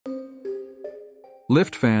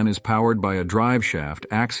LiftFan is powered by a driveshaft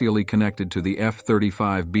axially connected to the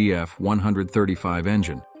F-35B F-135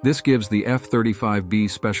 engine. This gives the F-35B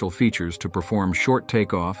special features to perform short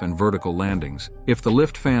takeoff and vertical landings. If the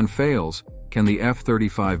LiftFan fails, can the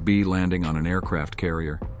F-35B landing on an aircraft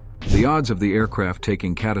carrier? The odds of the aircraft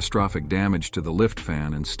taking catastrophic damage to the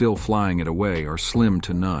LiftFan and still flying it away are slim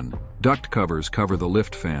to none. Duct covers cover the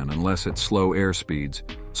LiftFan unless at slow airspeeds,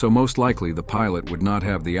 so most likely the pilot would not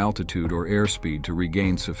have the altitude or airspeed to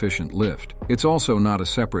regain sufficient lift. It's also not a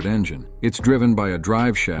separate engine. It's driven by a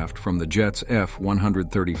driveshaft from the jet's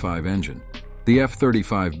F-135 engine. The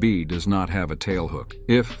F-35B does not have a tailhook.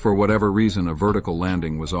 If, for whatever reason, a vertical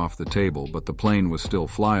landing was off the table but the plane was still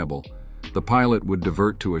flyable, the pilot would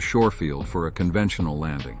divert to a shore field for a conventional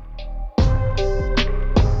landing.